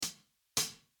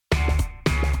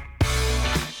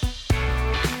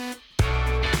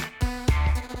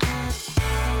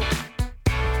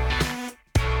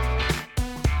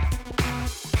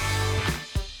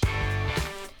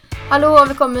Hallo og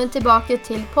velkommen tilbake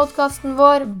til podcasten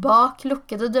vår Bak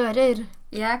lukkede dører.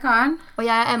 Jeg Karen. Og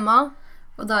jeg Emma.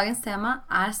 Og dagens tema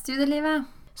studielivet.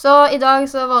 Så i dag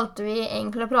så valgte vi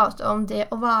egentlig å prate om det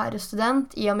å være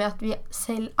student, i og med at vi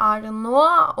selv det nå,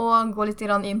 og gå litt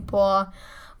grann inn på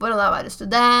hvordan det å være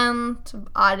student.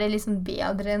 Det liksom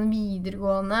bedre enn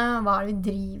videregående? Hva det vi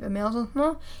driver med og sånt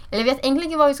nå? Eller vi vet egentlig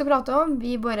ikke hva vi skal prate om,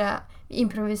 vi bare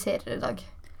improviserer i dag.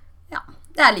 Ja,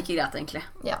 det like greit egentlig.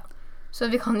 Ja. Så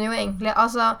vi kan jo egentlig,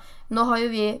 altså, nå har jo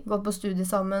vi gått på studie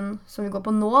sammen, som vi går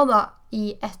på nå da,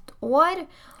 i 1 år,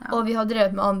 og vi har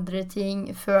drevet med andre ting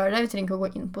før det. Vi trenger ikke å gå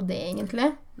inn på det egentlig.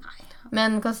 Nei.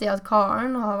 Men vi kan si at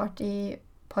Karen har vært i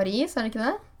Paris, det ikke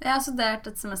det? Jeg har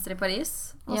studert et semester i Paris,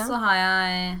 og så har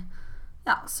jeg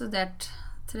studert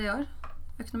 3 år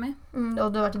økonomi. Og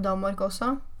du har vært i Danmark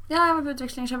også? Ja, jeg var på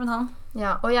utveksling i København.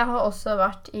 Ja, og jeg har også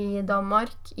vært i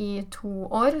Danmark i 2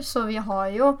 år, så vi har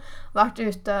jo vært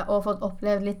ute og fått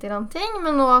opplevd litt grann ting,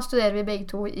 men nå studerer vi begge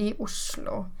to i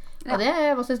Oslo. Ja.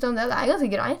 Og hva synes du om det? Det ganske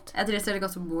greit. Jeg trives veldig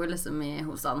godt å bo liksom i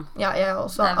hovedstaden. Ja, jeg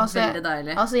også. Det veldig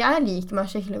deilig. Altså, jeg liker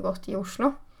meg skikkelig godt i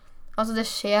Oslo. Altså, det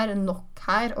skjer nok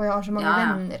her, og jeg har så mange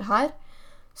venner her.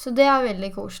 Så det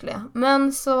veldig koselig.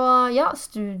 Men så,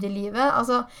 studielivet,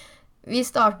 altså, vi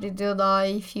startet jo da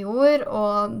i fjor,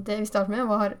 og det vi startet med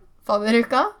var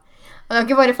fadderuka. Og det var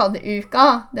ikke bare fadderuka,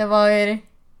 det var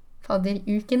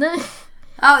fadderukene.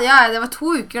 Ja, det var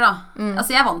 2 uker da.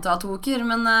 Altså, jeg vant til å ha 2 uker,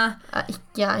 men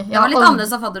ikke jeg. Det var litt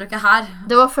annerledes av fadderuke her.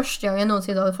 Det var første gang jeg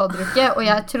noensinne hadde fadderuke, og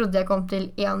jeg trodde jeg kom til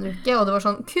 1 uke, og det var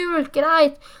sånn, kult,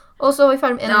 greit. Og så var vi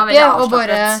ferdig med 1 uke, og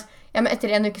bare, men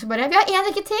etter 1 uke så bare, vi har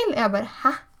 1 uke til. Jeg bare,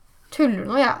 hæ? Tuller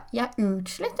du nå? Jeg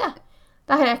utslitt, jeg.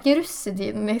 Det her ikke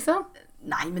russetiden, liksom.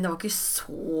 Nei, men det var ikke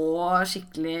så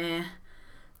skikkelig.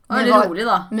 Det var veldig rolig,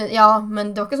 da.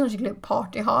 Men det var ikke sånn skikkelig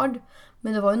party hard.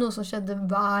 Men det var jo noe som skjedde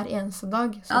hver eneste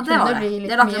dag. Så det var det.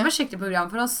 Det lagt opp et skikkelig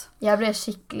program for oss. Jeg ble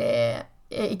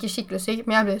ikke skikkelig syk,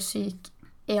 men jeg ble syk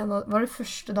var det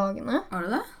første dagene. Var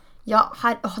det det? Ja,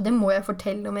 det må jeg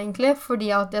fortelle om egentlig.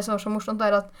 Fordi at det som var så morsomt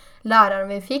at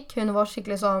læreren vi fikk, hun var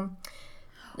skikkelig sånn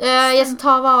jeg skal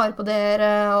ta vare på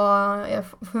dere,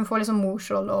 og hun får liksom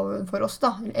morsrolle for oss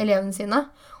da, elevene sine.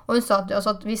 Og hun sa til oss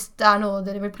at hvis det noe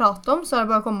dere vil prate om, så det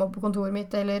bare å komme opp på kontoret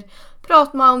mitt, eller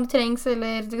prate med meg om det trengs,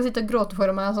 eller du kan sitte og gråte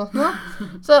foran meg og sånt nå.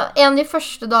 Så en av de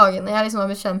første dagene jeg liksom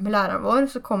var bekjent med læreren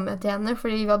vår, så kom jeg til henne,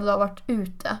 fordi vi hadde da vært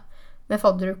ute med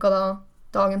fadderuka da,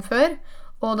 dagen før,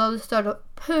 og da det startet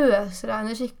å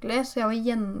pøsregne skikkelig, så jeg var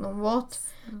gjennomvåt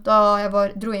da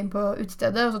jeg dro inn på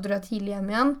utestedet, og så dro jeg tidlig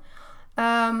hjem igjen.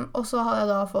 Og så hadde jeg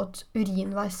da fått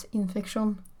urinveisinfeksjon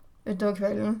utover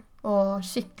kvelden og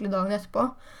skikkelig dagen etterpå.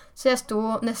 Så jeg sto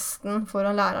nesten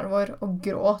foran læreren vår og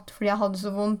gråt fordi jeg hadde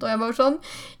så vondt. Og jeg var sånn,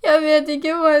 jeg vet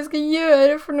ikke hva jeg skal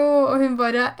gjøre for noe. Og hun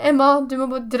bare, Emma, du må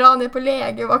bare dra ned på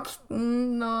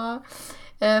legevakten og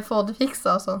få det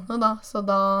fiksa og sånt. Og da. Så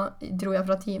da dro jeg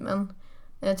fra timen.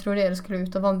 Jeg tror dere skulle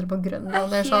ut og vandre på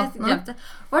Grønland. Jeg helt glemt det.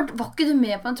 Var ikke du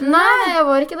med på en tur? Nei, jeg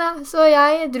var ikke det. Så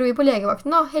jeg dro jo på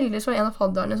legevakten da. Heldigvis var en av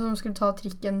fadderne som skulle ta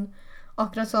trikken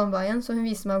akkurat samme veien, så hun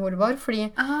viste meg hvor det var. Fordi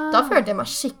da følte jeg meg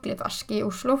skikkelig fersk i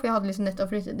Oslo, for jeg hadde liksom nettopp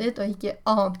flyttet dit, og ikke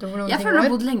ante hvor noen ting var. Jeg føler du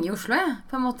har bodd lenge i Oslo,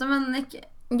 på en måte, men ikke...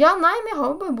 Ja, nei, men jeg har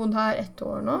jo bare bodd her 1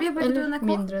 år nå. Eller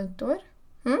mindre 1 år.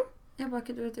 Jobber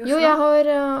ikke du ute i Oslo? Jo, jeg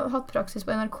har hatt praksis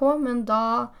på NRK, men da...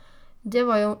 Det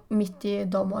var jo midt i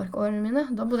Danmark-årene mine.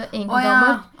 Da bodde jeg egentlig i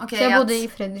Danmark. Okay, så jeg bodde i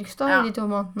Fredrikstad i de 2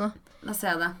 månedene. Da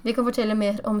ser jeg det. Vi kan fortelle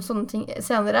mer om sånne ting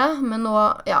senere. Men nå,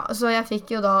 så jeg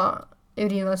fikk jo da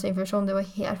urinveisinfeksjon. Det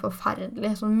var helt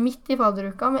forferdelig. Sånn midt i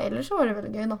fadderuka, men ellers så var det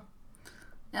veldig gøy da.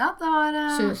 Ja, det var...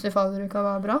 Synes du fadderuka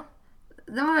var bra?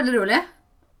 Det var veldig rolig.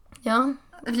 Ja.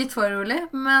 Litt for rolig,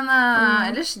 men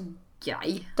ellers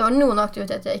grei. Det var noen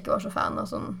aktiviteter jeg ikke var så fan av.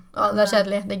 Sånn. Det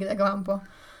kjedelig, det gidder jeg ikke å være med på.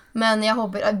 Men jeg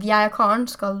håper at jeg og Karen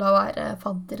skal da være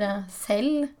faddere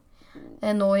selv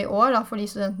nå i år, da, for de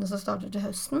studentene som starter til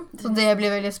høsten. Så det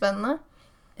blir veldig spennende.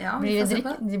 Ja, blir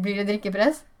det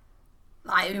drikkepress?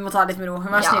 Nei, vi må ta litt med ro. Vi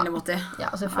må være snille mot de.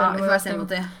 Ja, selvfølgelig. Vi får være snille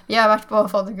mot de. Vi har vært på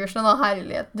fadderkursene, da,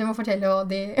 herlighet. Du må fortelle hva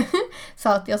de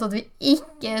sa til oss at vi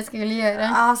ikke skulle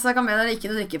gjøre. Ja, så jeg kan med dere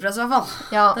ikke noe drikkepress i hvert fall.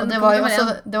 Ja, og det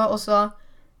var også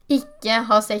ikke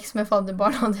ha sex med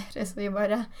fadderbarna deres, så vi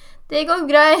bare, det går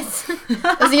greit.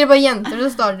 Det sikkert bare jenter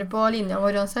som starter på linja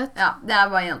vår uansett. Ja, det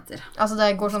bare jenter. Altså det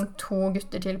går sånn 2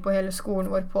 gutter til på hele skolen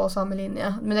vår på samme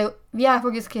linje. Men vi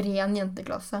faktisk ren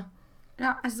jenteklasse.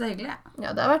 Ja, jeg synes det hyggelig.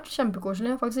 Ja, det har vært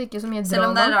kjempekoselig. Faktisk ikke så mye drama. Selv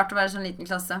om det rart å være sånn liten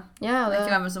klasse. Ja, det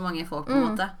ikke være med så mange folk på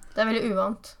en måte. Det veldig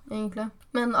uvant, egentlig.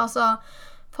 Men altså,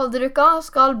 fadderuka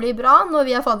skal bli bra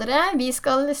når vi faddere. Vi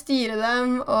skal styre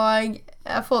dem, og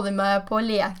Jeg får dem med på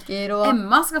leker og...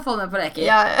 Emma skal få det med på leker.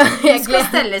 Ja, Hun skal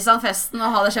stelle i stand festen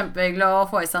og ha det kjempehyggelig og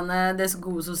få i stand det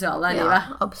gode sosiale ja,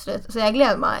 livet. absolutt. Så jeg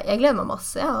gleder meg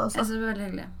masse, ja, altså. Jeg synes det blir veldig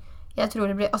hyggelig. Jeg tror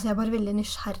det blir... Altså, jeg er bare veldig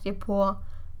nysgjerrig på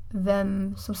hvem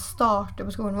som starter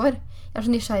på skolen vår. Jeg er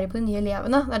så nysgjerrig på de nye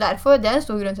elevene. Det er en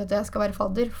stor grunn til at jeg skal være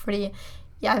fadder, fordi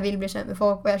jeg vil bli kjent med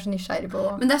folk, og jeg er så nysgjerrig på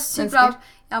Men det er sykt bra.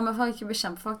 Ja, men for ikke bli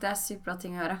kjent med folk, det er sykt bra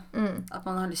ting å gjøre. At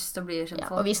man har lyst til å bli kjent med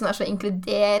folk. Og vi som er så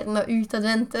inkluderende og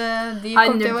utadvendte, de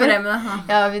Har null problem med det.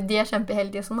 Ja, de er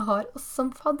kjempeheldige som har oss som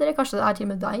faddere. Kanskje det er til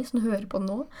og med deg som hører på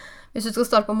nå. Hvis du skal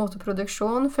starte på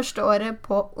moteproduksjon første året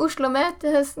på OsloMet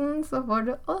til høsten, så får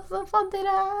du oss som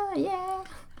faddere. Yeah!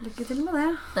 Lykke til med det.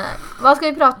 Nei. Hva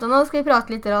skal vi prate om nå? Skal vi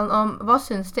prate litt om hva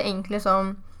synes du egentlig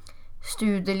som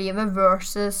studielivet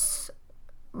versus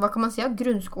hva kan man si av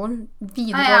grunnskolen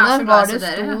videregående? Var det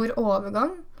stor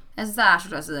overgang? Jeg synes det er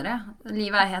så glad å studere.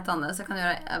 Livet er helt annerledes. Jeg kan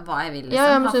gjøre hva jeg vil. Ja,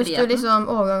 men synes du liksom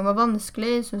overgangen var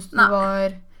vanskelig? Synes du det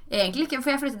var... Egentlig ikke,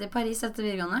 for jeg flyttet til Paris etter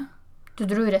videregående. Du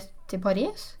dro rett til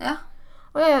Paris? Ja.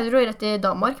 Og jeg dro rett til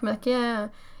Danmark, men det er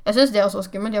ikke... Jeg synes det var så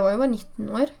skummelt. Jeg var jo bare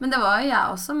 19 år. Men det var jo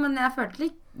jeg også, men jeg følte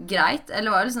litt greit.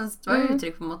 Eller var liksom, det var jo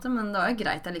uttrykk på en måte, men det var jo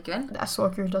greit allikevel. Det er så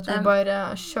kult at du bare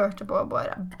kjørte på og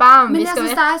bare BAM! Men jeg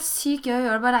synes det er sykt gøy å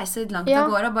gjøre det. Bare reise litt langt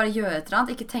av gårde og bare gjøre et eller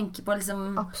annet. Ikke tenke på liksom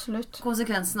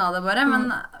konsekvensen av det bare. Men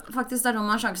faktisk det er noe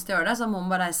man har sjanse til å gjøre det, så må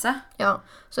man bare reise. Ja,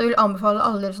 så jeg vil anbefale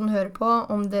alle dere som hører på,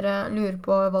 om dere lurer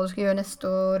på hva dere skal gjøre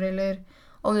neste år, eller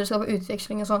om dere skal på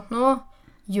utveksling og sånt nå.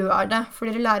 Gjør det, for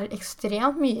dere lærer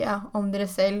ekstremt mye om dere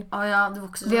selv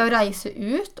ved å reise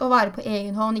ut og være på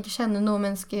egen hånd, ikke kjenne noen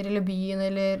mennesker eller byen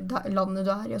eller landet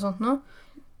du er i og sånt nå.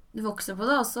 Du vokser på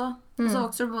det også, og så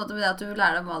vokser du på en måte med det at du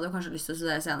lærer deg hva du kanskje har lyst til å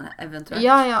studere senere, eventuelt.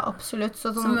 Ja, absolutt.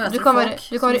 Så møter du kan folk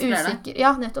du kan være usikker.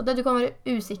 Ja, nettopp det. Du kan være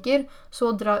usikker,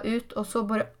 så dra ut, og så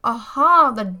bare,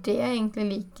 aha, det er det jeg egentlig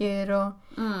liker, og...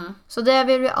 Så det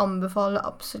vil vi anbefale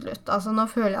absolutt. Altså nå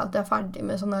føler jeg at jeg er ferdig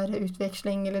med sånn der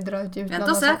utveksling eller dra ut i utlandet.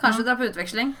 Vent og se, kanskje dra på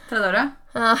utveksling 3. året?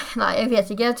 Nei, jeg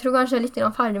vet ikke. Jeg tror kanskje jeg er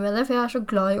litt ferdig med det, for jeg er så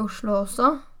glad i Oslo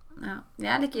også. Ja, jeg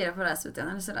er litt gira for å reise ut igjen.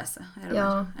 Jeg har lyst til å reise.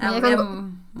 Jeg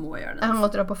må gjøre det. Jeg kan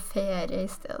godt dra på ferie i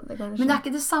stedet, kanskje. Men det er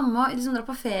ikke det samme å liksom dra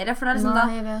på ferie, for det er liksom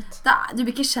Nei, jeg vet. Du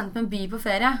blir ikke kjent med en by på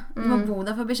ferie. Du må bo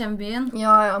der for å bli kjent med byen.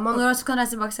 Ja, og når du kan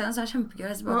reise tilbake senere, så er det kjempegøy å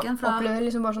reise tilbake igjen. Man opplever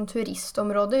liksom bare sånn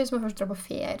turistområde hvis man først drar på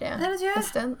ferie. Det er det du gjør.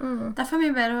 Derfor er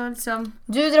mye bedre å liksom...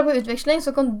 Du drar på utveksling,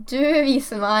 så kan du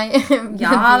vise meg.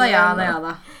 Ja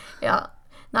da. Ja.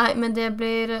 Nei, men det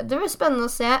blir spennende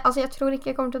å se. Altså, jeg tror ikke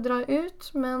jeg kommer til å dra ut,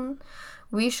 men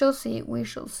we shall see.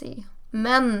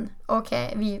 Men, ok,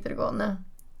 videregående.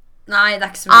 Nei, det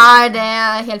er ikke så mye. Er det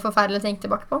helt forferdelig å tenke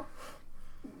tilbake på?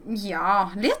 Ja,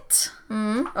 litt.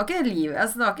 Det var ikke livet,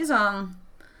 altså det var ikke sånn...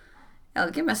 Jeg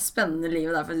hadde ikke mest spennende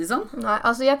livet der, for å si sånn. Nei,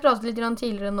 altså jeg pratet litt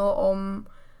tidligere nå om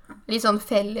litt sånn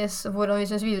felles hvordan vi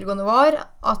synes videregående var,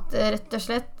 at rett og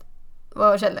slett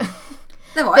var kjedelig.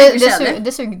 Det var egentlig kjedelig.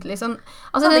 Det sugde liksom.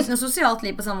 Altså, jeg hadde ikke noe sosialt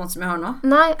liv på samme måte som jeg har nå.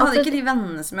 Nei, jeg hadde ikke de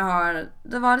vennene som jeg har.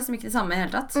 Det var liksom ikke det samme i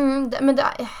hele tatt. Men det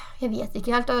er, jeg vet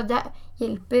ikke helt. Det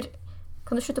hjelper.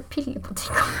 Kan du slutte å pille på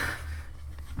ting?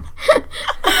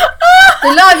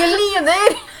 Det lager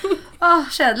lyder!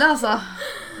 Kjedelig altså.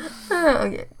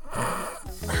 Ok.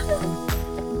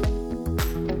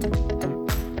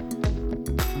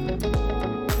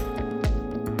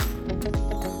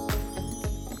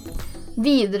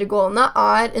 Videregående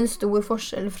er en stor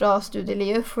forskjell fra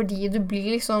studielivet, fordi du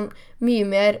blir liksom mye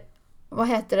mer, hva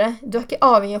heter det? Du er ikke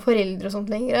avhengig av foreldre og sånt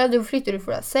lenger. Du flytter ut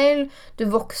for deg selv, du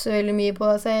vokser veldig mye på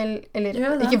deg selv,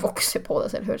 eller ikke vokser på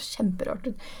deg selv, det høres kjemperart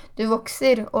ut. Du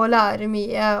vokser og lærer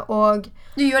mye, og...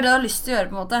 Du gjør det du har lyst til å gjøre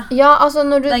på en måte. Ja, altså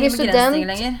når du blir student,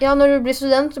 når du blir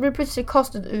student, så blir du plutselig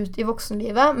kastet ut i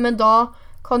voksenlivet, men da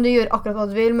kan du gjøre akkurat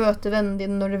hva du vil, møte vennene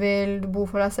dine når du vil, du bor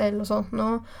for deg selv og sånt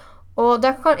noe. Og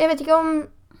jeg vet ikke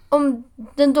om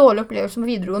den dårlige opplevelsen på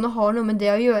videregående har noe med det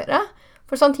å gjøre.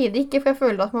 For samtidig ikke, for jeg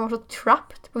føler at man var så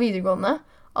trapped på videregående.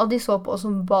 At de så på oss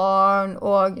som barn,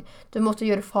 og du måtte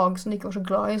gjøre fag som du ikke var så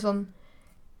glad i. Sånn,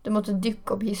 du måtte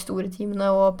dykke opp i historietimene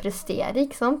og prestere,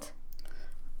 ikke sant?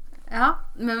 Ja,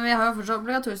 men vi har jo fortsatt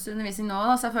obligatorisk undervisning nå,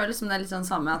 da, så jeg føler liksom det er litt sånn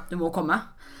samme at du må komme.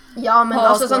 Ja, men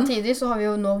altså, samtidig så har vi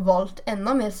jo nå valgt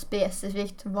enda mer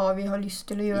spesifikt hva vi har lyst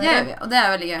til å gjøre. Det gjør vi, og det er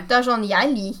veldig gøy. Det er sånn,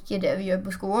 jeg liker det vi gjør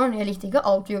på skolen. Jeg likte ikke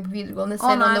alt vi gjør på videregående,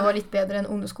 selv om det var litt bedre enn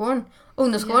ungdomsskolen.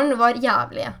 Ungdomsskolen var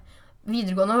jævlig.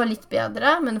 Videregående var litt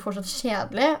bedre, men fortsatt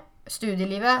kjedelig.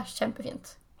 Studielivet,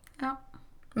 kjempefint. Ja.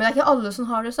 Men det er ikke alle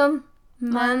som har det sånn.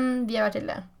 Men vi har vært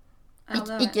til det.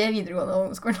 Ikke videregående og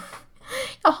ungdomsskolen.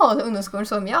 Jeg hadde ungdomsskolen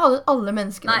så mye. Jeg hadde alle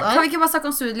menneskene der. Nei, kan vi ikke bare snakke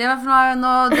om studielivet? For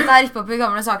nå, det der rippet opp i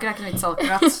gamle saker er ikke noe vits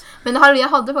akkurat. Men jeg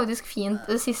hadde faktisk fint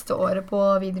det siste året på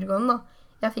videregående da.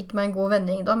 Jeg fikk meg en god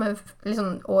vending da, men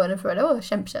liksom året før det var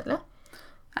kjempekjedelig.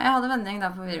 Jeg hadde vending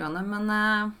der på videregående,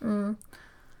 men...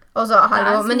 Også,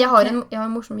 men jeg har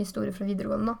en morsom historie fra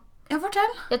videregående da. Ja,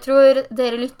 fortell. Jeg tror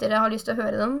dere lyttere har lyst til å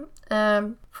høre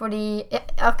den. Fordi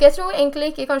jeg tror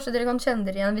egentlig ikke kanskje dere kan kjenne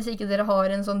dere igjen hvis ikke dere har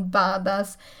en sånn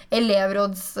badass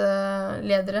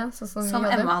elevrådsledere som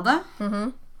Emma hadde.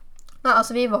 Nei,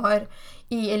 altså vi var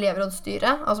i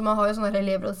elevrådsstyret. Altså man har jo sånn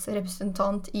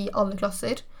elevrådsrepresentant i alle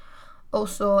klasser.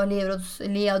 Også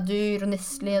elevrådsleder og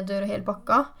nestleder og hele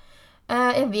pakka.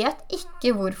 Jeg vet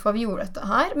ikke hvorfor vi gjorde dette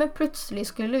her, men plutselig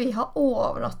skulle vi ha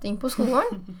overnatting på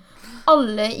skolen.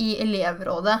 Alle i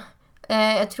elevrådet.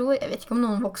 Jeg vet ikke om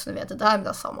noen voksne vet dette her, men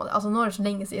det er samme det. Altså nå er det så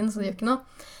lenge siden, så det gjør ikke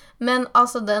noe. Men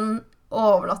altså den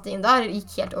overnattingen der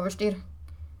gikk helt overstyr.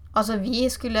 Altså vi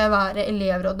skulle være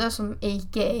elevrådet som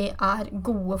ikke er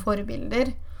gode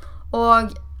forbilder.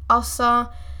 Og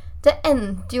altså det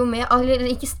endte jo med, eller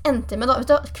ikke endte med da,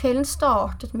 vet du, kvelden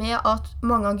startet med at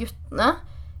mange av guttene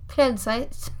kledde seg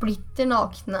splitter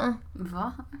nakne. Hva?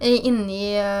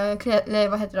 Inni,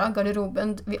 hva heter det, garderoben.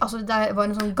 Altså, det var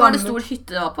en sånn gammel... Var det stor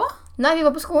hytte det var på? Nei, vi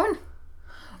var på skolen.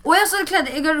 Jeg så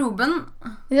kledde i garderoben.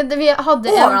 Vi hadde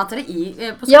overnattere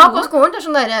på skolen? Ja, på skolen. Det er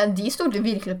sånn der, de stolte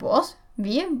virkelig på oss.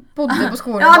 Vi bodde på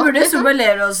skolen. Ja, burde så på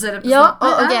elevrådsrepresentanten. Ja,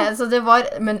 ok, så det var...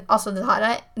 Men altså, det her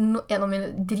er en av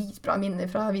mine dritbra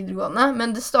minner fra videregående.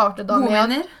 Men det startet da med... Gode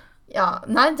minner? Ja,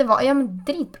 nei, det var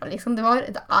dritbra liksom. Det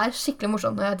er skikkelig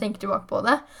morsomt når jeg tenker tilbake på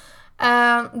det.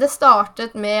 Det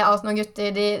startet med at noen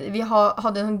gutter, vi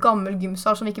hadde en gammel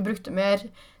gymsal som vi ikke brukte mer,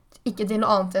 ikke til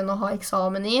noe annet enn å ha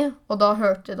eksamen i, og da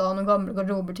hørte da noen gamle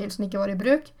garderober til som ikke var i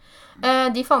bruk.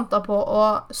 De fant da på å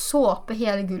såpe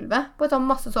hele gulvet, på å ta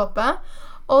masse såpe,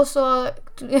 og så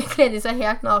kledde de seg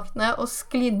helt nakne og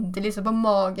sklidde liksom på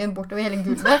magen bortover hele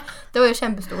gulvet. Det var jo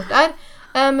kjempestort der.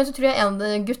 Men så tror jeg en av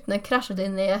de guttene krasjet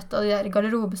inn i et av de der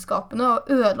garderobeskapene og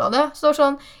ødela det. Så det var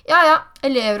sånn, ja,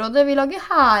 elevrådet, vi lager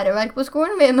hærverk på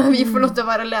skolen når vi får lov til å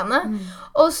være alene.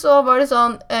 Og så var det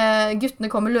sånn,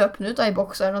 guttene kommer løpende ut i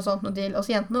bokseren og sånt noe til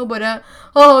oss jentene, og bare,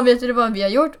 vet dere hva vi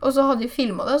har gjort? Og så hadde de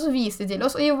filmet det, og så viste de til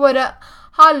oss, og vi bare,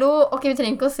 hallo, ok, vi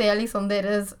trenger ikke å se liksom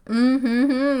deres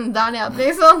der nede,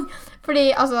 liksom.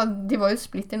 Fordi, altså, de var jo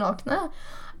splitter nakne.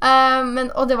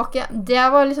 Og det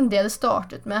var liksom det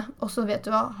startet med. Og så vet du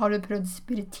hva, har du prøvd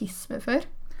spiritisme før?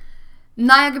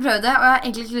 Nei, jeg har ikke prøvd det, og jeg har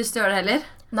egentlig ikke lyst til å gjøre det heller.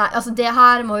 Nei, altså det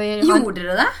her må vi... Gjorde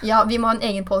dere det? Ja, vi må ha en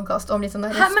egen podcast om litt sånn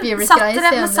der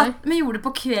spirit-greier senere. Men gjorde det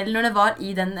på kvelden når det var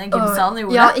i den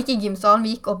gymsalen? Ja, ikke i gymsalen,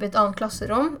 vi gikk opp i et annet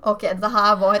klasserom. Ok, det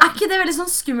her var... Er ikke det veldig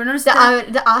sånn skummelt når du sitter?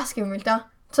 Det er skummelt, ja.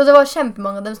 Så det var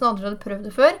kjempemange av dem som aldri hadde prøvd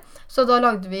det før. Så da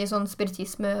lagde vi sånn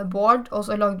spiritisme-board, og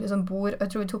så lagde vi sånn bord, og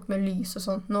jeg tror vi tok med lys og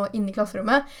sånt nå inne i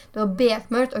klasserommet. Det var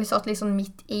bekmørkt, og vi satt liksom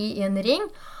midt i en ring.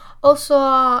 Og så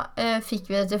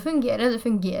fikk vi det til å fungere. Det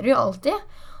fungerer jo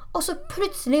alltid. Og så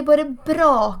plutselig bare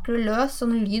braker det løs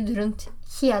sånn lyd rundt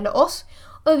hele oss.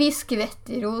 Og vi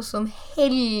skvetter jo som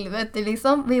helvete,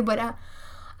 liksom. Vi bare...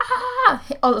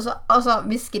 Altså,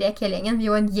 vi skrek hele gjengen.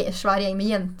 Vi var en svær gjeng med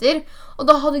jenter. Og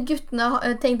da hadde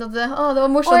guttene tenkt at det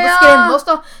var morsomt å skremme oss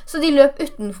da. Så de løp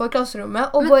utenfor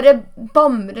klasserommet og bare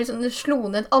liksom, slo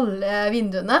ned alle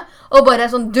vinduene. Og bare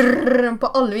sånn drrrr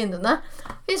på alle vinduene.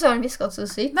 Vi visket så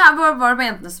sykt. Var det bare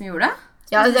jentene som gjorde det?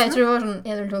 Ja, jeg tror det var sånn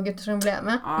 1 eller 2 gutter som ble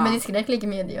med. Men de skrek like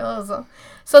mye de også.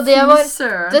 Så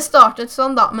det startet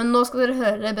sånn da. Men nå skal dere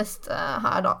høre det beste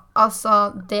her da.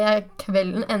 Altså, det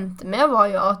kvelden endte med var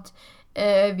jo at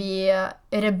vi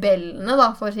rebellene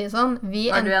da, for å si det sånn.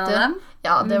 Var du en av dem?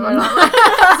 Ja, det var det.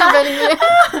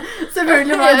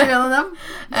 Selvfølgelig var du en av dem.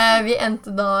 Vi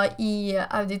endte da i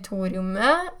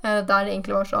auditoriumet, der det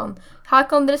egentlig var sånn, her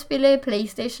kan dere spille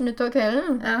PlayStation utover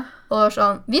kvelden. Ja. Og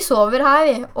sånn, vi sover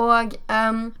her, og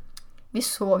vi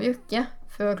sov jo ikke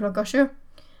før klokka 7.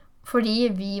 Fordi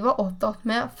vi var opptatt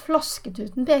med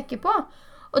flasketuten peker på.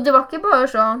 Og det var ikke bare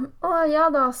sånn, ja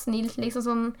da, snilt, liksom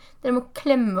sånn, dere må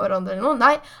klemme hverandre eller noe.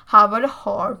 Nei, her var det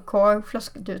hardcore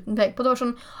flasketuten peker på. Det var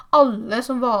sånn, alle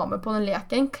som var med på den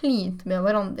leken klinte med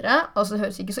hverandre. Altså, det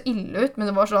høres ikke så ille ut,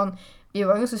 men det var sånn, vi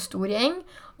var en ganske stor gjeng.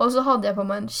 Og så hadde jeg på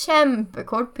meg en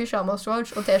kjempekort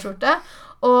pyjamas-shorts og t-skjorte.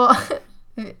 Og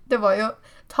det var jo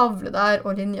tavle der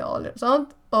og linjaler og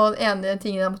sånt. Og den ene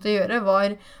tingen jeg måtte gjøre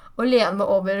var å lene meg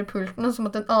over pulten, og så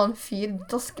måtte en annen fyr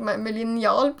daske meg med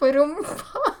linjal på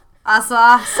rumpa. Altså,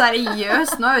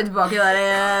 seriøst, nå er vi tilbake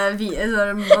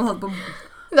der man holdt på...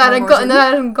 Det er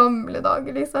sånn gamle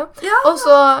dager, liksom. Ja. Og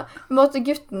så måtte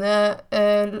guttene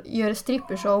gjøre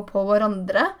strippeshow på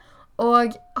hverandre,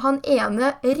 Og han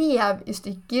ene rev I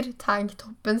stykker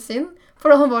tanktoppen sin,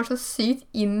 for han var så sykt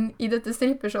inn I dette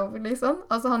strippershowet, liksom.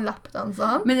 Altså, han lapdansa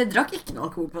han. Men dere drakk ikke noe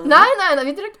alkohol på det? Nei,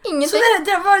 vi drakk ingenting. Så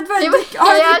dere var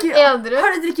Har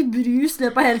dere drikket brus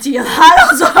løpet hele tiden her,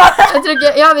 altså?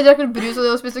 Vi drakk brus, og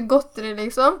det spiste godteri,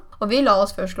 liksom. Og vi la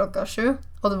oss først 7:00,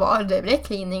 og det ble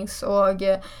cleanings og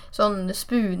sånn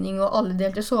spuning, og alle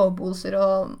delte soveposer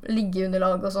og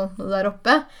liggeunderlag og sånt der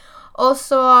oppe. Og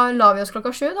så la vi oss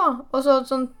 7:00 da, og så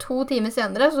sånn 2 timer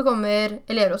senere så kommer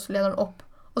elevrådslederen opp.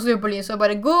 Og så gjør på lyset og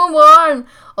bare, god morgen!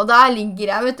 Og der ligger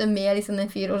jeg, vet du, med liksom en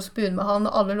fyr og spune med han,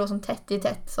 og alle lå sånn tett I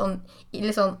tett, sånn,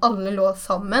 liksom, alle lå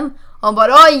sammen. Og han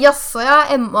bare, jaså ja,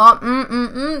 Emma,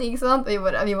 ikke sant? Og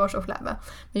vi var så flaue. Men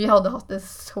vi hadde hatt det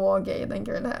så gøy den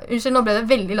kvelden. Unnskyld, nå ble det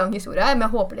veldig lang historie her, men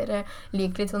jeg håper dere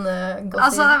liker litt sånne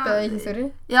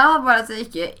gossip-historier. Ja, bare at det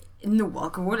ikke noe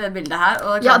alkohol I det bildet her.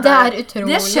 Og ja, det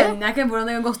utrolig. Det skjønner jeg ikke hvordan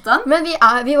det har gått an. Men vi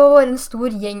var bare en stor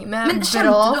gjeng med bra folk. Men kjente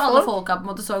du alle folka på en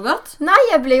måte så godt? Nei,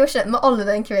 jeg ble jo kjent med alle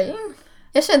den kvelden.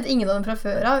 Jeg kjente ingen av dem fra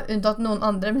før av, unntatt noen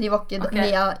andre, men de var ikke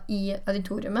med I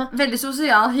auditoriumet. Veldig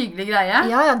sosial, hyggelig greie.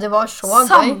 Ja, det var så gøy.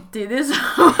 Samtidig så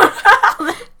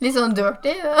litt sånn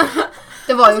dirty.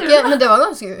 Det var jo ikke, men det var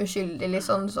ganske uskyldig,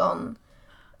 liksom sånn.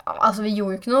 Altså, vi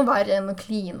gjorde jo ikke noe verre enn å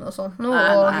kline og sånt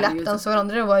og lapdance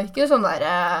hverandre. Det var jo ikke sånn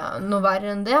noe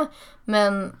verre enn det.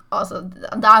 Men, altså,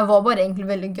 det var bare egentlig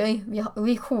veldig gøy.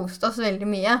 Vi koste oss veldig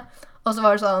mye. Og så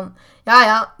var det sånn,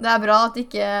 ja, det bra at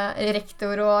ikke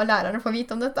rektor og lærerne får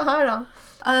vite om dette her, da.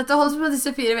 Ja, dette holdes med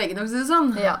disse 4 veggene også, sånn.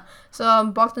 Ja, så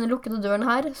bak denne lukkede døren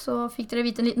her, så fikk dere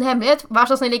vite en liten hemmelighet. Vær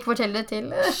så snill, ikke fortell det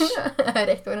til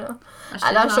rektoren.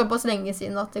 Det såpass lenge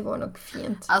siden at det går nok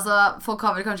fint. Altså, folk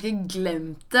har vel kanskje ikke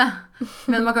glemt det,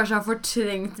 men man kanskje har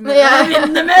fortrengt med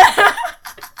det med.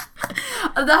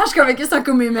 Det her skal vi ikke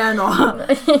snakke om mye mer nå,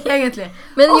 egentlig.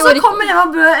 Og så kommer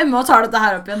Emma og tar dette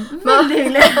her opp igjen. Veldig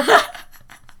hyggelig.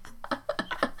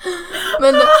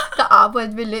 Men det bare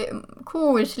et veldig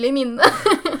koselig minne.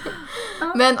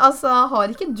 Men altså,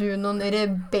 har ikke du noen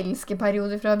rebelske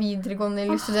perioder fra videregående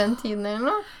eller studenttiden eller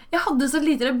noe? Jeg hadde så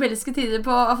lite rebelske tider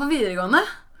på videregående.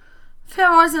 For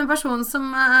jeg var liksom en person som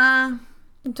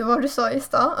Det var du sa I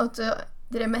sted, at du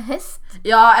drev med hest.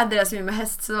 Ja, jeg drev så mye med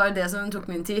hest, så det var det som tok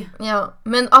min tid. Ja,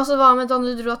 men altså, hva med da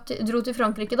du dro til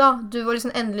Frankrike da? Du var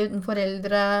liksom endelig uten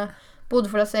foreldre, bodde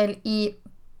for deg selv I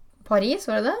Paris,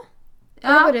 var det det?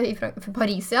 Ja. Bare I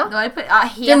Paris, ja.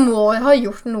 Du må ha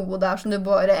gjort noe der som du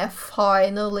bare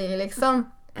finally, liksom.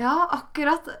 Ja,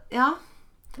 akkurat, ja.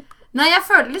 Nei, jeg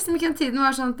følte liksom ikke den tiden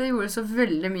var sånn at jeg gjorde så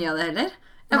veldig mye av det heller.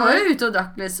 Jeg var jo ute og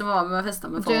drakk liksom, og var med og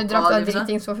festet med folk. Du drakk deg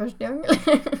drittings for første gang,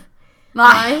 eller?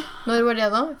 Nei. Når var det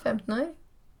da? 15 år?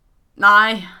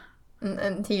 Nei.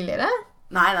 Tidligere?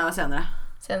 Nei, det var senere.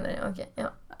 Senere, ok, ja.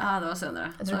 Ja, det var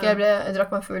senere. Jeg tror ikke jeg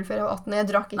drakk meg full før jeg var 18. Jeg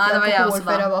drakk ikke alkohol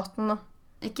før jeg var 18 da.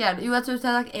 Ikke jeg. Jo, jeg tror jeg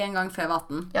drakk en gang før jeg var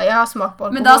 18. Ja, jeg har smakt på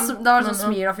alkohol. Men da var det sånn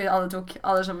Smirnoff alle tok.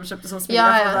 Alle som kjøpte sånn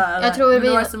Smirnoff. Ja. Jeg tror det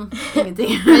var som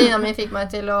ingenting. Venninna mi fikk meg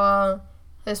til å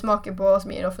smake på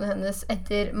Smirnoffen hennes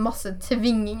etter masse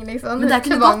tvinging, liksom. Men det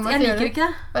ikke noe godt. Jeg liker ikke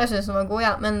det. Og jeg synes den var god,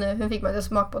 ja. Men hun fikk meg til å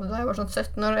smake på det da jeg var sånn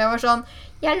 17 år. Og jeg var sånn,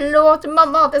 jeg lov til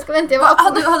mamma at jeg skal vente.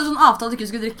 Hadde du sånn avtale at du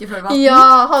ikke skulle drikke før du var 18? Ja,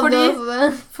 hadde jeg også det.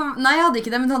 Nei, jeg hadde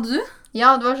ikke det, men hadde du?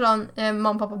 Ja, det var sånn,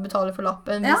 mamma og pappa betaler for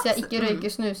lappen hvis jeg ikke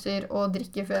røyker, snuser og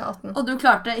drikker før jeg er 18. Og du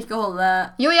klarte ikke å holde...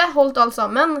 Jo, jeg holdt alt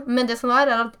sammen, men det som er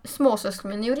at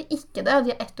småsøskene mine gjorde ikke det, og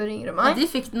de 1 år yngre enn meg. Og de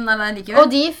fikk den eller likevel?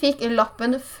 Og de fikk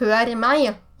lappen før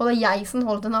meg, og det jeg som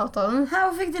holdt den avtalen. Hæ,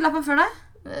 hvorfor fikk de lappen før deg?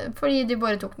 Fordi de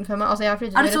bare tok den før meg. Altså, jeg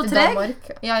flyttet til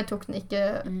Danmark. Jeg tok den ikke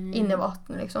inne ved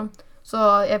 18, liksom.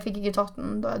 Så jeg fikk ikke tatt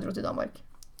den da jeg dro til Danmark.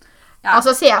 Ja.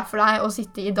 Altså, se for deg å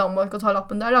sitte I Danmark og ta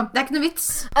lappen der, da. Det ikke noe vits.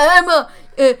 Emma,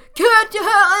 kørt til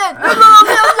høyre!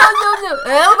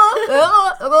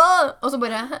 Og så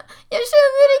bare, jeg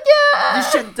skjønner ikke! Du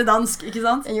skjønte dansk, ikke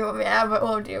sant? Jo, men jeg bare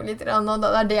overdriver litt, og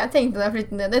det det jeg tenkte da jeg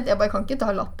flyttet ned dit. Jeg bare kan ikke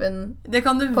ta lappen det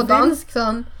kan du på dansk,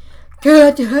 sånn.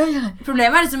 Kørt til høyre!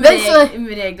 Problemet liksom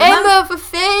reglene. Emma, for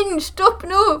faen, stopp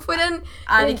nå! For en...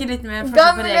 det ikke litt mer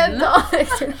forskjell på reglene?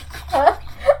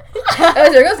 Jeg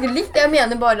tror ganske likt. Jeg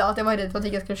mener bare at jeg var redd for at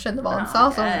jeg ikke skulle skjønne hva han sa.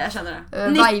 Jeg skjønner det.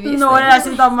 19 år jeg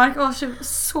I Danmark.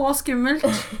 Så skummelt.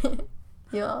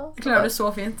 Ja. Klarer det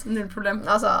så fint. Null problem.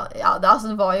 Altså, ja,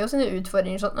 det var jo sånne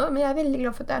utfordringer sånn. Men jeg veldig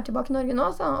glad for at jeg tilbake I Norge nå.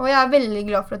 Altså. Og jeg veldig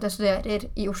glad for at jeg studerer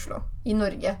I Oslo. I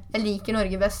Norge. Jeg liker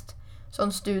Norge best.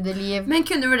 Sånn studieliv. Men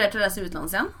kunne du vurdert å reise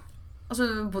utenlands igjen? Altså,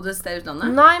 bodde et sted I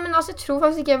utlandet? Nei, men altså, jeg tror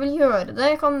faktisk ikke jeg vil gjøre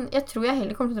det. Jeg tror jeg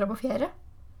heller kommer til å dra på ferie.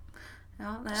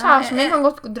 Ja, Kjæresten min kan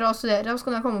godt dra og studere, og så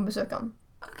kan jeg komme og besøke han.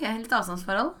 Ok, litt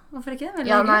avstandsforhold. Hvorfor ikke?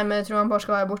 Ja, nei, men jeg tror han bare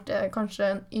skal være borte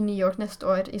kanskje I New York neste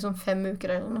år I sånn 5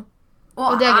 uker eller noe.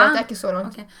 Og det greit, det ikke så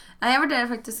langt. Okay. Nei, jeg vurderer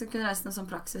faktisk å kunne reise noe som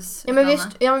praksis. Men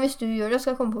hvis du gjør det,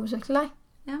 skal jeg komme på besøk til deg.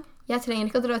 Ja. Jeg trenger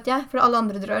ikke å dra ut, for alle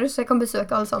andre drar, så jeg kan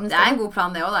besøke alle sammen. Det en god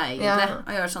plan det også, da, egentlig,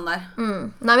 å gjøre sånn der.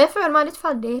 Nei, men jeg føler meg litt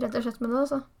ferdig, rett og slett, med det,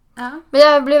 altså. Ja. Men det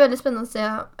blir veldig spennende å se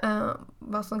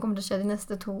hva som kommer til å skje de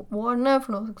neste 2 årene,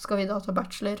 for nå skal vi da ta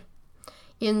bachelor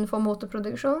innenfor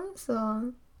moteproduksjon, så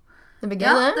det blir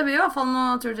gøy, det. Ja, det blir i hvert fall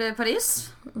noe tur til Paris.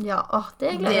 Ja,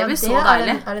 det gleder jeg. Det blir så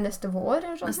deilig. Er det neste vår?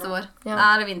 Eller sånn? Neste vår. Ja. Det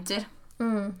er vinter.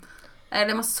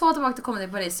 Jeg må så tilbake til å komme til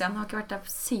Paris igjen. Jeg har ikke vært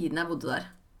der siden jeg bodde der.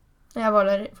 Jeg var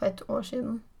der for 1 år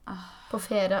siden. På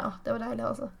ferie. Det var deilig,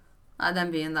 altså. Nei,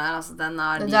 den byen der, altså, den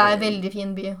er... Det er en veldig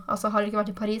fin by. Altså, har dere ikke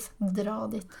vært i Paris, dra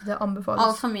dit. Det anbefales.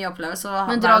 Alt for mye opplevelse.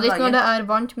 Men dra dit når det er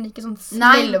varmt, men ikke sånn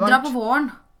smellevarmt. Nei, dra på våren.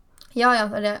 Ja,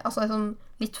 det er det. Altså, sånn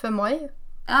litt før mai.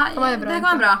 Ja, det kan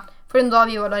være bra. For da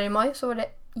vi var der i mai, så var det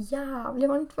jævlig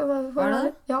varmt. Var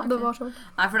det? Ja, det var sånn.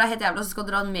 Nei, for det er helt jævlig, så skal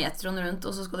du dra metroen rundt,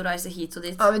 og så skal du reise hit og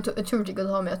dit. Ja, vi turte ikke å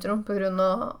ta metroen på grunn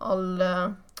av alle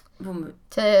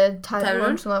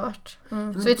terroren som har vært.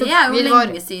 Så det er jo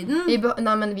lenge siden.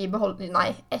 Nei,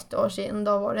 1 år siden,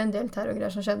 da var det en del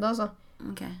terrorgreier som skjedde, altså.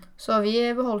 Okay. Så vi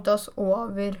beholdt oss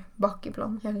over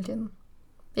bakkeplan hele tiden.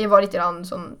 Vi var litt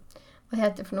sånn, hva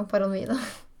heter det for noe, paranoide.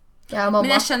 Men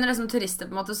jeg kjenner det som turister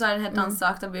på en måte, så er det en helt annen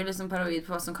sak. Da blir liksom paranoid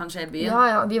på hva som kan skje i byen.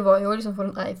 Ja, vi var jo liksom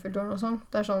foran Eiffeltårn og sånn.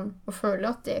 Det er sånn, å føle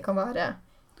at det kan være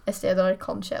et sted der det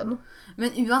kan skje noe.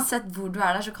 Men uansett hvor du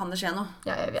er der, så kan det skje noe.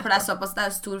 Ja, jeg vet. For det er såpass, det er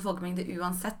jo stor folkemengde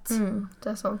uansett.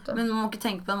 Det er sant, det. Men man må ikke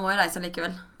tenke på det, man må jo reise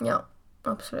likevel. Ja,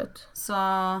 absolutt. Så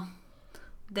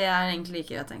det er egentlig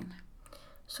ikke greit, egentlig.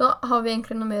 Så har vi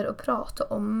egentlig noe mer å prate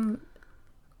om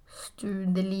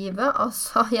studielivet.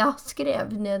 Altså, jeg har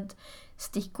skrevet ned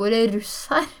stikkordet russ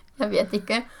her. Jeg vet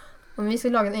ikke om vi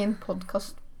skal lage en egen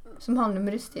podcast som handler om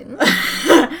russtiden.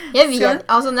 Jeg vet,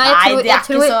 altså, jeg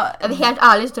tror helt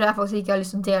ærlig så tror jeg faktisk ikke jeg har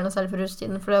lyst til å dele noe særlig for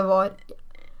russtiden, for det var,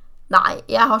 nei,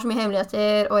 jeg har så mye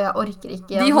hemmeligheter, og jeg orker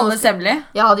ikke. De holdes hemmelig?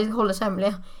 Ja, de holdes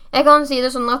hemmelig. Jeg kan si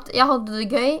det sånn at jeg hadde det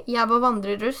gøy. Jeg var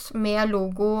vandreruss med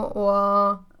logo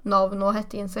og navn og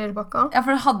hettegenser hele pakka. Ja,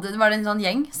 for var det en sånn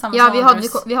gjeng? Ja, vi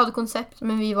hadde konsept,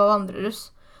 men vi var vandreruss.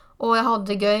 Og jeg hadde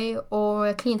det gøy, og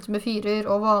jeg klinte med fyrer,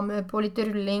 og var med på litt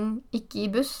rulling, ikke i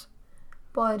buss,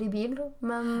 bare i bil.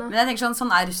 Men jeg tenker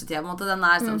sånn er russetida på en måte, den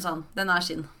er sånn, den er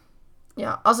sin.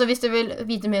 Ja, altså hvis du vil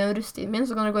vite mer om russetiden min,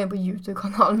 så kan du gå inn på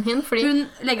YouTube-kanalen min, fordi...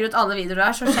 Hun legger ut alle videoer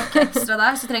der, så sjekk ekstra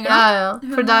der, så trenger du. Ja,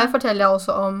 for der forteller jeg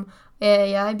også om,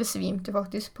 jeg besvimte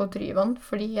faktisk på Tryvann,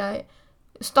 fordi jeg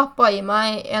stappet i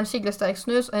meg en skikkelig sterk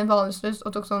snus og en vanlig snus,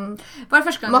 og tok sånn var det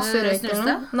første gang masse du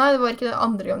snuste? Nei, det var ikke det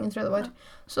andre gangen, tror jeg det var.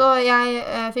 Så jeg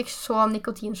fikk så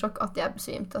nikotinsjokk at jeg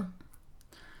besvimte.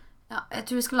 Ja, jeg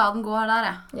tror vi skal la den gå her der,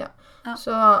 jeg. Ja.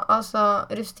 Så altså,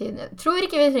 rusttiden. Jeg tror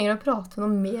ikke vi trenger å prate noe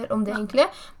mer om det egentlig.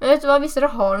 Men vet du hva, hvis dere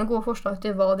har noen gode forslag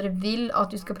til hva dere vil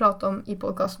at vi skal prate om i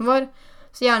podcasten vår,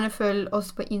 så gjerne følg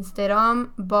oss på Instagram,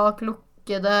 bak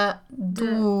lukkede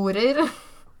dorer.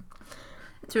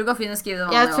 Jeg tror det kan finne å skrive det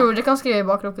vanlig. Jeg tror dere kan skrive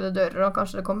bak lukkede dører, og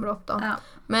kanskje det kommer opp da. Ja.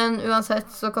 Men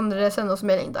uansett så kan dere sende oss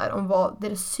melding der om hva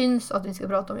dere syns at vi skal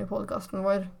prate om i podcasten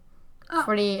vår. Ja.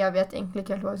 Fordi jeg vet egentlig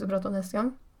ikke helt hva vi skal prate om neste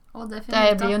gang. Det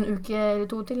blir jo en uke eller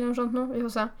 2 til eller noe sånt nå, vi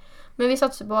får se. Men vi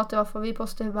satser på at i hvert fall vi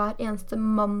poster hver eneste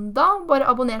mandag. Bare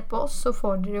abonner på oss, så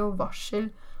får dere jo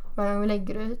varsel hver gang vi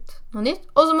legger ut noe nytt.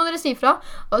 Og så må dere si fra,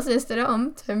 hva synes dere om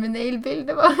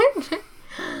thumbnail-bildet vårt?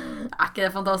 Er ikke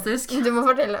det fantastisk? Du må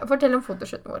fortelle om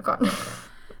fotoshooten vår, Karen.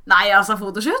 Nei, altså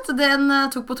fotoshoot, den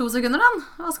tok på 2 sekunder den.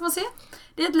 Hva skal man si?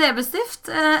 Litt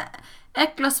leppestift,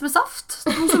 et glass med saft,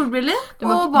 2 solbriller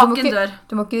og bak en dør.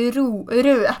 Du må ikke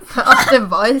røpe at det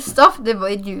var saft, det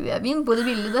var rødvin på det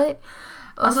bildet der.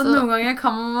 Altså, noen ganger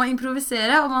kan man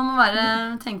improvisere, og man må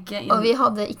tenke inn. Og vi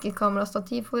hadde ikke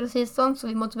kamerastativ, for å si det sånn, så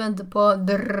vi måtte vente på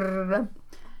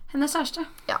hennes kjæreste.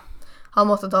 Ja, han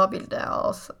måtte ta bildet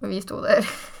av oss, vi sto der.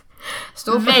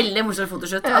 Veldig morsomt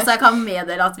fotoshoot. Altså, jeg kan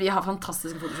meddele at vi har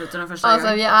fantastiske fotoshooter den første gang.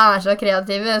 Altså, vi er så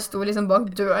kreative. Jeg sto liksom bak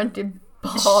døren til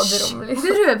baderommet, liksom.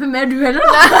 Du røper mer du heller,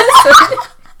 da. Nei, sorry.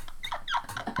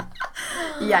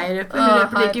 Jeg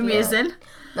røper like mye selv.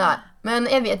 Nei, men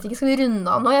jeg vet ikke, skal vi runde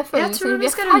av nå? Jeg tror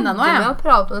vi skal runde av nå, ja. Med å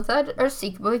prate om dette her. Er du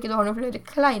sikker på at ikke du har noen flere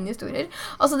kleine historier?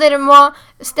 Altså, dere må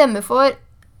stemme for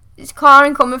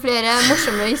Karen kommer med flere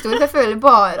morsomme historier. Jeg føler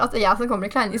bare at det er jeg som kommer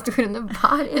med kleine historiene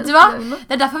hver eneste. Vet du hva?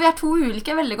 Det er derfor vi er 2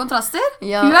 ulike veldig kontraster.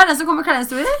 Ja. Hun er den som kommer med kleine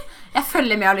historier. Jeg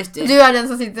følger med og lytter. Du er den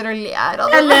som sitter og ler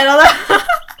av det. Jeg ler av det.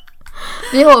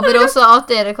 Vi håper også at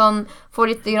dere kan få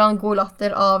litt god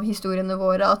latter av historiene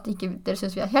våre, at ikke dere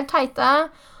synes vi er helt teite.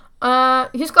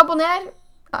 Husk å abonnere,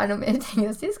 Er det noe mer ting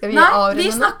å si? Skal vi Nei, avrunde vi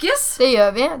nå? snakkes. Det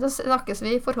gjør vi. Da snakkes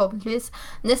vi forhåpentligvis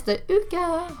neste uke.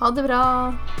 Ha det bra.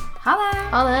 Ha det.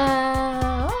 Ha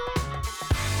det.